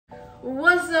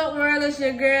What's up, world? It's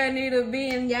your girl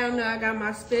AntiNitaB, and y'all know I got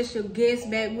my special guests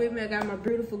back with me. I got my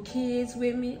beautiful kids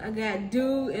with me. I got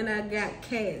Dude and I got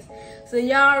Cass. So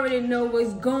y'all already know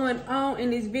what's going on in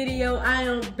this video. I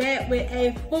am back with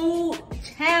a food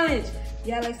challenge.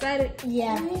 Y'all excited?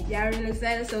 Yeah. Y'all really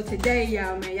excited? So today,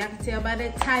 y'all, man, y'all can tell by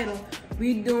that title,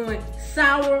 we doing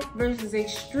sour versus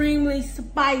extremely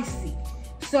spicy.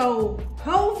 So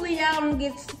hopefully y'all don't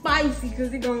get spicy,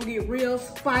 because it's gonna get real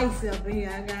spicy up in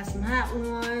here. I got some hot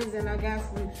ones and I got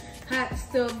some hot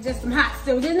stuff, just some hot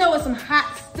stuff. Just know it's some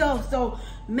hot stuff. So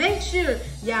make sure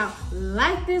y'all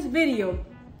like this video.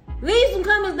 Leave some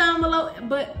comments down below,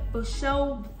 but for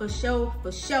sure,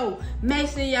 make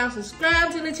sure y'all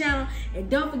subscribe to the channel and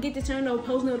don't forget to turn those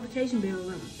post notification bells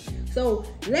on. So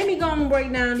let me go and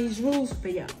break down these rules for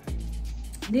y'all.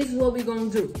 This is what we're gonna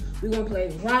do. We're gonna play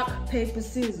rock, paper,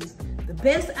 scissors. The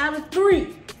best out of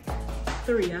three,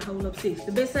 I hold up 6.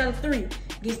 The best out of 3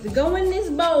 gets to go in this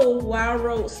bowl where I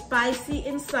wrote spicy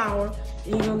and sour,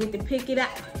 and you're gonna get to pick it out.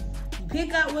 You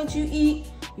pick out what you eat.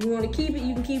 You wanna keep it,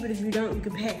 you can keep it. If you don't, you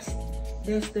can pass it.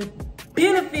 That's the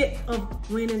benefit of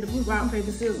winning the rock,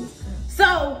 paper, scissors.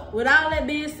 So, with all that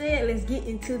being said, let's get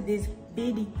into this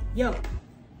video.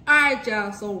 Alright,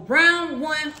 y'all, so round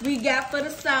 1 we got for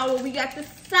the sour. We got the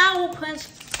Sour Punch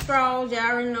straws. Y'all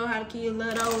already know how the kids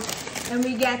love those. And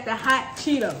we got the hot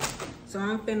Cheetos. So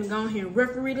I'm finna go ahead and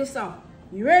referee this off.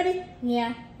 You ready?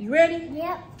 Yeah. You ready?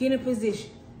 Yep. Get in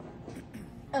position.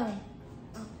 Oh.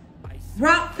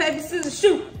 Rock, paper, scissors,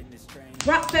 shoot.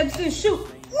 Rock, paper, scissors, shoot.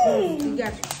 You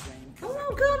got you. Hold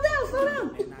on, calm down, slow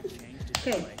down.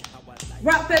 Okay.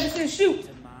 Rock, paper, scissors, shoot.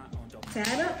 Tie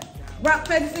it up. Rock,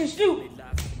 paper, scissors, shoot.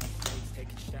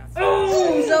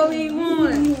 Oh, so he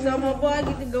won. So my boy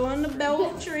get to go on the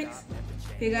belt of tricks.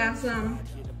 Pick out something.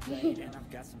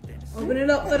 Open it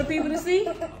up for the people to see.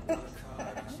 I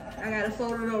gotta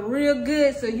fold it up real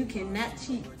good so you cannot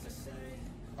cheat.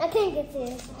 I think it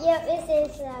says. Yep, it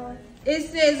says sour. It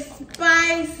says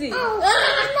spicy. Oh,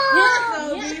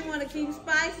 no. So do you want to keep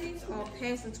spicy or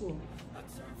pass it to him?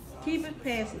 Keep it,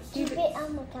 pass it. Keep it.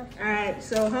 Alright,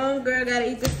 so homegirl gotta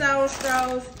eat the sour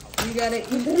straws. You gotta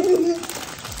eat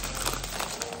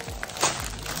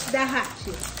the hot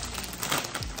chip.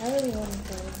 I really want to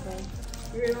those.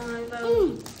 You really want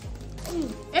those?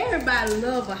 Everybody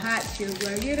love a hot chip,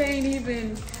 like it ain't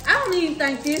even, I don't even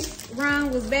think this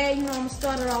round was bad. You know, I'm gonna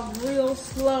start it off real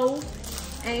slow.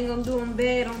 I ain't gonna do them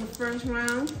bad on the first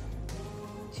round.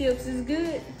 Chips is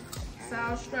good.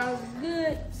 Sour straws is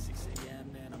good.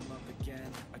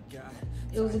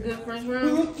 It was a good first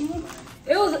round.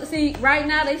 It was, see, right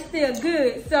now they still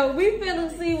good. So we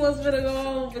finna see what's gonna go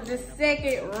on for the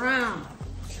second round.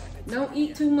 Don't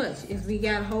eat too much if we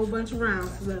got a whole bunch of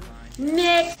rounds left.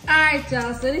 Next, all right,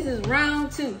 y'all, so this is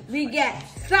round 2. We got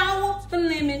sour for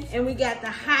lemon and we got the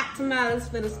hot tamales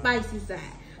for the spicy side.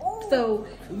 So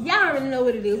y'all already know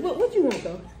what it is. What you want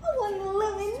though? I want the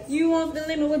lemons. You want the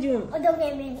lemon? What you want? Oh, don't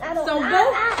get me. I don't. So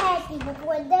I had these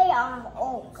before. They are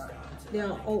oak.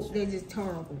 They're just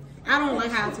terrible. I don't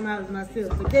like hot tamales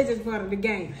myself, but they're just part of the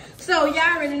game. So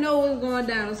y'all already know what's going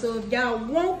down. So if y'all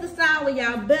want the sour,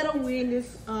 y'all better win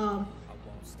this rock,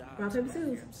 paper,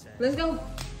 scissors. Let's go.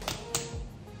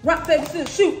 Rock, paper,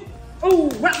 scissors, shoot. Ooh,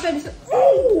 rock, paper, scissors.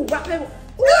 Ooh, rock, paper.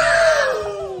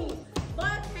 Ooh!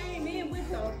 Boy came in with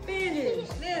the finish.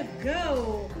 Let's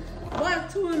go. Boy,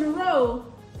 2 in a row.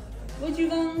 What you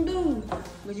gonna do?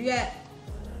 What you got?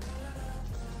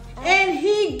 And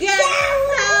he got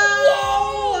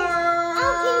sour.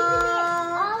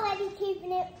 I'm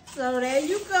keeping it. So there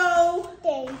you go.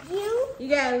 Thank you. You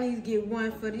gotta at least get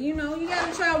 1 for the, you know, you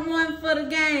gotta try 1 for the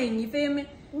game. You feel me?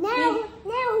 Now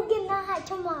who getting the hot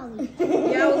tamales?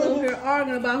 Y'all was over here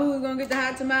arguing about who was gonna get the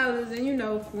hot tamales, and you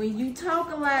know, when you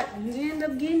talk a lot, you end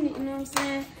up getting it. You know what I'm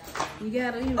saying? You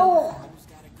gotta, you know.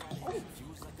 Oh.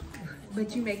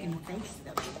 But you making the face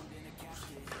though.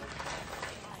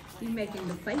 You making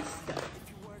the face stuff.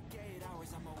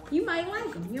 You might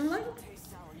like them. You don't like them?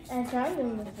 I tried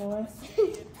them before.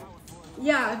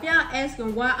 Yeah, if y'all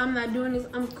asking why I'm not doing this,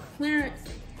 I'm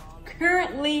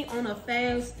currently on a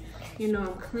fast. You know,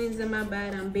 I'm cleansing my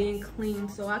body. I'm being clean.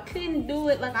 So I couldn't do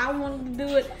it like I wanted to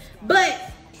do it.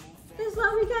 But it's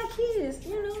why we got kids,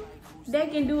 you know. They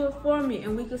can do it for me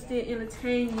and we can still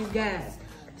entertain you guys.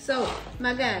 So,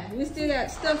 my guy, we still got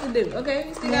stuff to do, okay?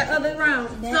 We still got other rounds.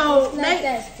 So, it's not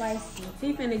that spicy.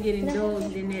 He finna get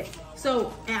indulged in that.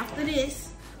 So, after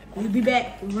this, we'll be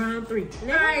back for round 3. All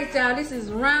right, y'all, this is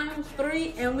round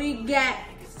 3, and we got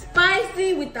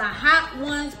spicy with the hot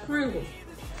ones Pringles.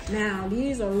 Now,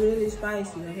 these are really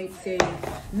spicy, I hate to tell you.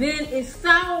 Then it's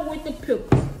sour with the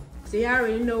pickles. So, you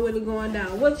already know what's going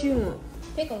down. What you want?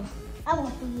 Pickles. I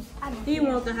want these. He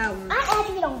wants the hot one. I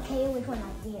actually don't care which one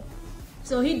I get.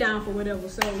 So he down for whatever.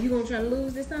 So you gonna try to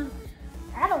lose this time?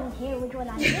 I don't care which one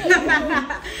I get.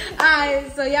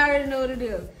 Alright, so y'all already know what it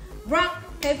is. Rock,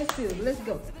 paper, scissors. Let's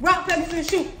go. Rock, paper, scissors,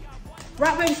 shoot.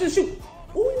 Rock, paper, scissors, shoot.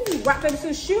 Ooh, rock, paper,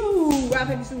 scissors, shoot. Rock,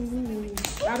 paper, scissors, ooh.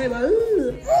 Rock, paper,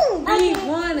 ooh. We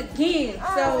won again.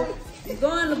 So you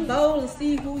go in the bowl and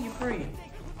see who your friend.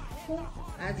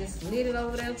 I just lit it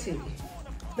over there too.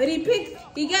 But he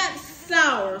got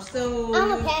sour, so I'm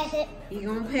gonna pass it. he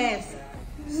gonna pass it.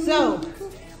 So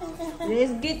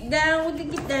let's get down with the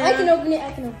get down. I can open it.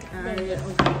 I can open it. All right,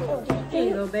 okay. Here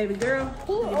you go, baby girl.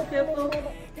 Can you open it?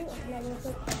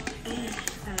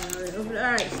 All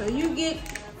right, so you get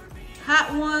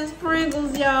hot ones,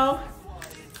 Pringles, y'all.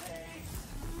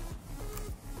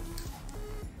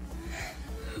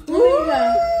 Let me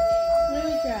try. Let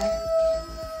me try.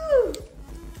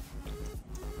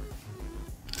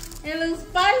 It looks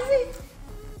spicy.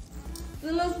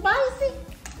 It looks spicy.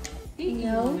 He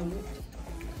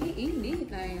eating these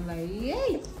things like,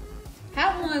 yay.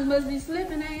 Hot ones must be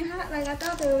slipping. They ain't hot like I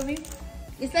thought they would be.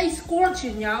 It's a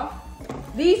scorching, y'all.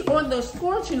 These are the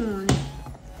scorching ones.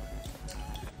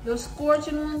 The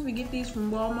scorching ones, we get these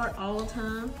from Walmart all the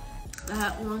time. The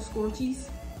hot ones, scorchies.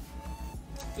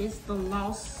 It's the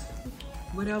lost,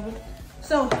 whatever.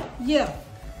 So, yeah.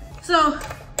 So,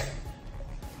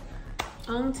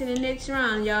 on to the next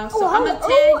round, y'all. So, I'm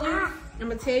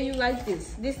gonna tell you like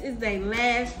this. This is the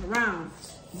last round.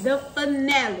 The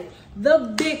finale.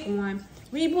 The big one.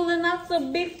 We pulling up the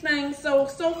big thing. So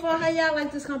far, how y'all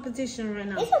like this competition right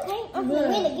now? It's okay. I'm gonna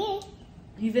win again.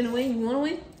 You finna win? You wanna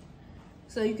win?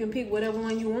 So you can pick whatever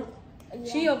one you want.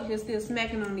 Yeah. She over here still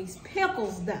smacking on these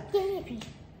pickles though. Give me a piece.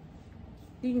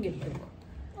 You can get a pickle.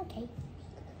 Okay.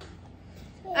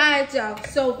 Alright, y'all.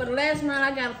 So for the last round,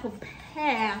 I gotta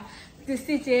prepare the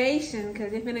situation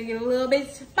because it's gonna get a little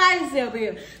bit spicy up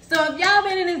here. So if y'all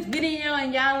been in this video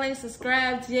and y'all ain't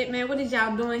subscribed yet, man, what is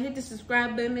y'all doing? Hit the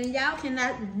subscribe button, man. Y'all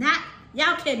cannot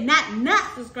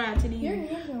not subscribe to these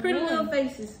pretty little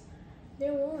faces.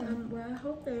 They're warm. Well, I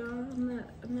hope they are.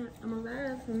 I'm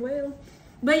alive and well.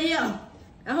 But yeah,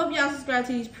 I hope y'all subscribe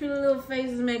to these pretty little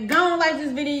faces, man. Go on, like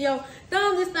this video,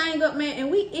 thumb this thing up, man.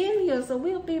 And we in here, so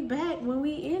we'll be back when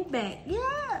we in back.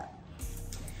 Yeah.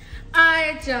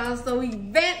 Alright, y'all, so we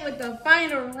back with the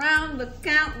final round. The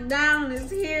countdown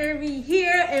is here. We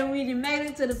here, and we done made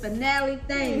it to the finale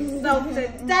thing. So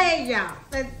today, y'all,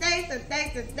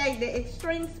 today, the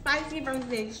extreme spicy versus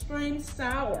the extreme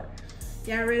sour.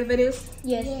 Y'all ready for this?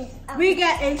 Yes. We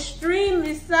got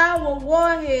extremely sour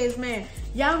warheads, man.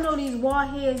 Y'all know these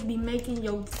warheads be making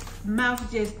your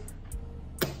mouth just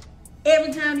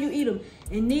every time you eat them.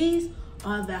 And these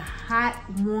are the hot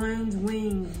ones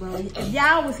wings, bro. If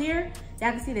y'all was here,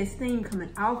 y'all can see that steam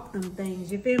coming off them things.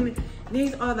 You feel me?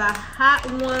 These are the hot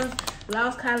ones,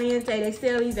 Los Caliente. They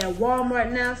sell these at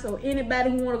Walmart now. So anybody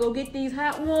who want to go get these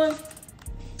hot ones,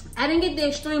 I didn't get the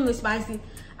extremely spicy.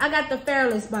 I got the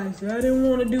fairly spicy. I didn't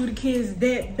want to do the kids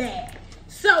that bad.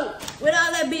 So, with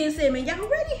all that being said, man, y'all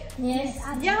ready? Yes.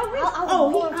 Y'all ready?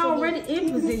 Oh, he already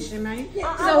in position, man.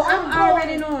 So, I'm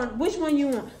already knowing which one you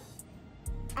want.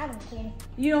 I don't care.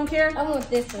 You don't care? I want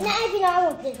this one. No, actually, no, I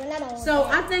want this one. I don't want So,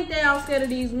 that. I think they all scared of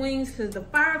these wings because the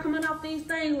fire coming off these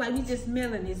things, like we just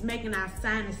smelling, it's making our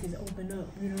sinuses open up.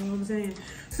 You know what I'm saying?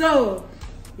 So,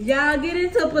 y'all get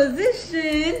into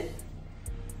position.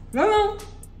 Come on.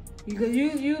 Because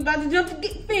you about to jump the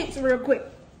fence real quick.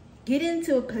 Get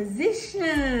into a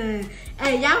position.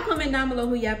 Hey, y'all comment down below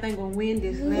who y'all think will win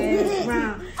this last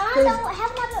round. I don't know.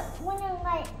 Haven't I been winning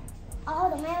like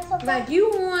all the man so far? Like you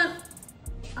want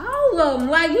all of them.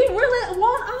 Like you really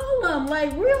want all of them.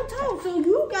 Like real talk. So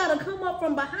you gotta come up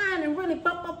from behind and really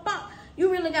pop, pop, pop. You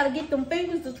really gotta get them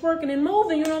fingers to twerking and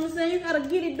moving. You know what I'm saying? You gotta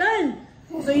get it done.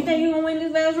 So you think you gonna win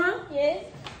this last round? Yes.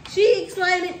 She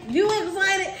excited. You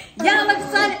excited. Y'all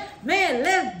excited. Man,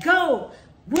 let's go.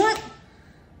 What?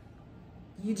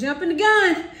 You jumping the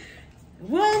gun.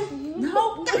 One.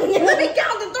 No. Let me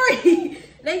count to three.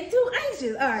 They too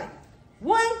anxious. All right.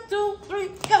 1, 2, 3,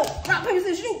 go. Rock, paper,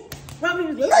 scissors, shoot. Rock,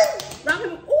 paper, scissors. Rock,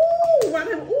 paper. Ooh. Rock,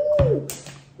 paper. Ooh.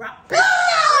 Rock, paper. Oh!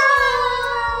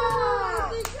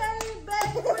 She came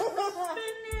back with the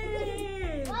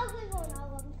finish.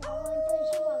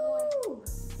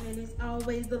 And it's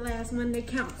always the last one that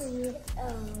counts.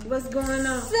 What's going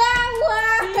on?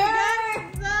 Sour. She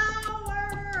got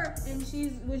sour. And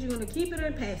she's, what, you gonna keep it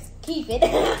or pass it? Keep it.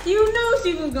 You knew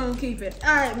she was gonna keep it.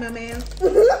 All right, my man.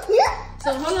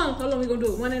 So hold on, we're gonna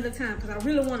do it one at a time because I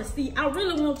really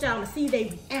want y'all to see their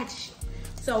reaction.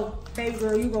 So, baby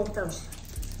girl, you go first.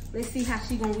 Let's see how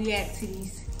she gonna react to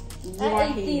these raw I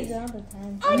eat these heads. all the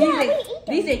time. Oh, yeah, we eat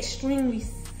them. These extremely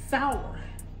sour.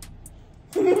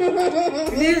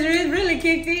 This really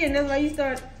kicked in. That's why you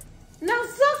start. Now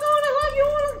suck on it like you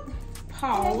want to. Can I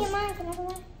Pause. get mine? Can I get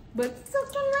mine? But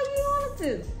suck on it like you wanted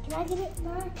to. Can I get it,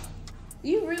 mine?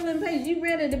 You real impatient. You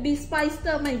ready to be spiced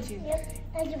up, ain't you? Yep.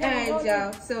 I get All mine. right,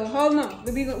 y'all. So hold on.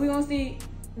 We gonna see.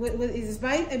 What is it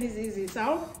spice and is it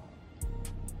sour?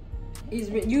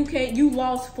 You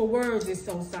lost for words. It's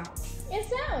so sour. It's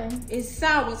sour. It's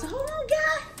sour. So hold on,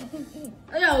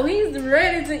 guy. Yo, he's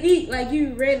ready to eat. Like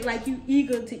you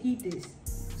eager to eat this.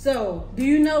 So do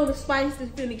you know the spice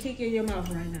that's finna kick in your mouth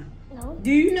right now? No. Do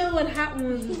you know what Hot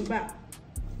Ones is about?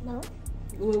 No.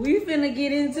 Well, we finna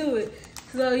get into it.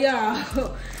 So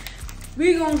y'all,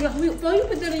 we gonna drop. So you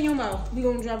put that in your mouth. We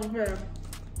gonna drop a prayer.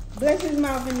 Bless his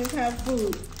mouth in this hot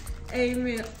food.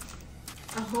 Amen.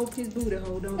 I hope his booty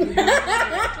hole don't get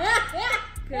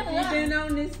Cause you've been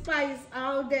on this spice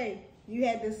all day. You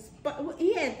had the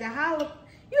he had the hollow.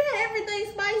 You had everything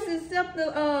spicy except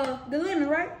the lemon,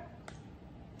 right?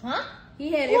 Huh?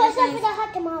 He had What's up everything. with the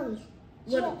hot tamales?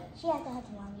 She What? had the hot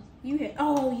tamales. You had,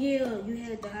 oh yeah, you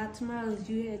had the hot tamales,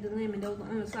 you had the lemon. Those were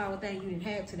the only sour thing you didn't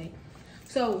have today.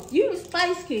 So you the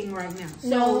spice king right now. So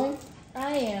No,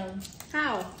 I am.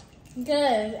 how?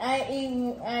 Because I eat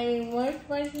more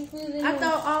spicy food than I you.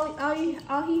 thought all he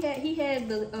had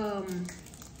the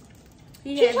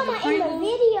he She's had talking the about in the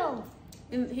Pringles, video.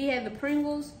 and he had the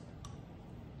Pringles,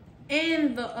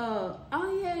 and the all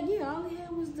he had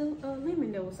was the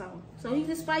lemon that was sour. So he's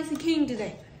a spicy king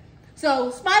today.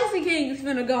 So spicy king is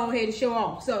finna go ahead and show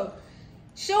off. So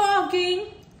show off, king.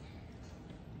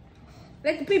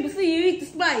 Let the people see you eat the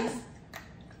spice.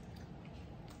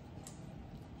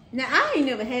 Now I ain't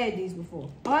never had these before.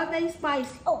 Are they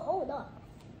spicy? Oh, hold up.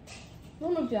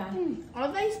 Let me try.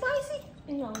 Are they spicy?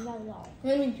 No, not at all.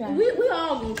 Let me try. We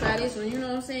all gonna try this one, you know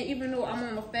what I'm saying? Even though I'm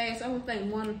on a fast, I don't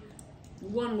think one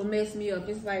will mess me up.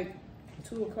 It's like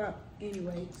 2 o'clock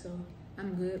anyway, so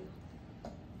I'm good.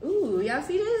 Ooh, y'all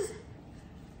see this?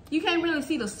 You can't really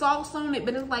see the sauce on it,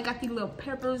 but it's like got these little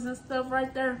peppers and stuff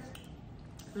right there.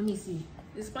 Let me see.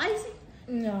 It's spicy?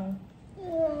 No.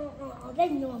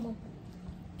 That's normal.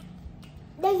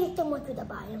 They get so much to the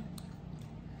bottom.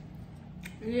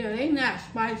 Yeah, they not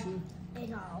spicy.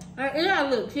 At all. It got a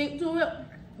little kick to it,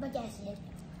 But that's it.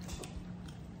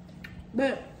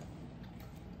 but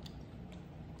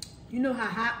you know how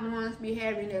hot ones be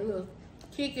having that little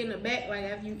kick in the back like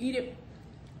after you eat it?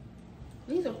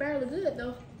 These are fairly good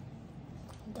though.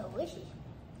 Delicious.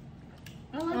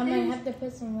 I like I might these. have to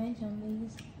put some ranch on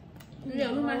these.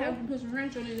 Yeah, we might have to put some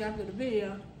ranch on these after the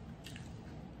video.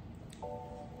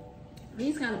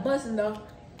 These kind of busting though.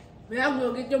 But I'm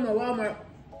gonna get them at Walmart.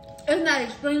 It's not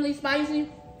extremely spicy.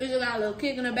 It's just got a little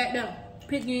kick in the back down.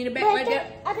 Picky in the back like that.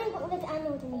 I think I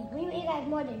know what you mean. When you eat like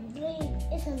more than 3,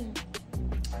 it's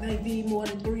a Maybe more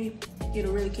than 3.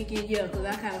 It'll really kick in. Yeah, because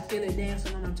I kind of feel it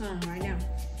dancing on my tongue right now.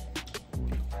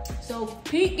 So,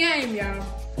 peak game, y'all.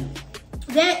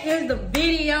 That is the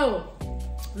video.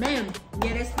 Man,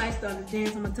 yeah, that spice started to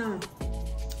dance on my tongue.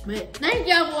 But thank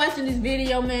y'all for watching this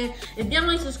video, man. If y'all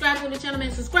ain't subscribed to the channel,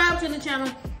 man, subscribe to the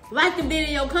channel. Like the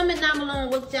video. Comment down below on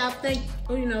what y'all think.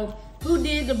 Or, you know, who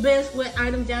did the best with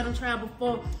items y'all done tried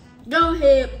before. Go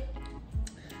ahead.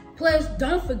 Plus,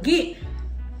 don't forget.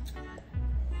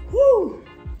 Whoo!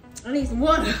 I need some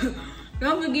water.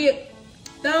 Don't forget,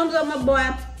 thumbs up my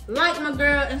boy. Like my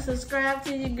girl and subscribe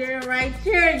to your girl right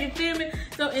here. You feel me?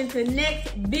 So into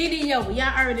next video.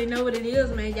 Y'all already know what it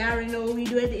is, man. Y'all already know what we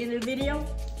do at the end of the video.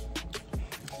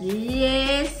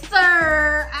 Yes,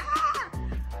 sir.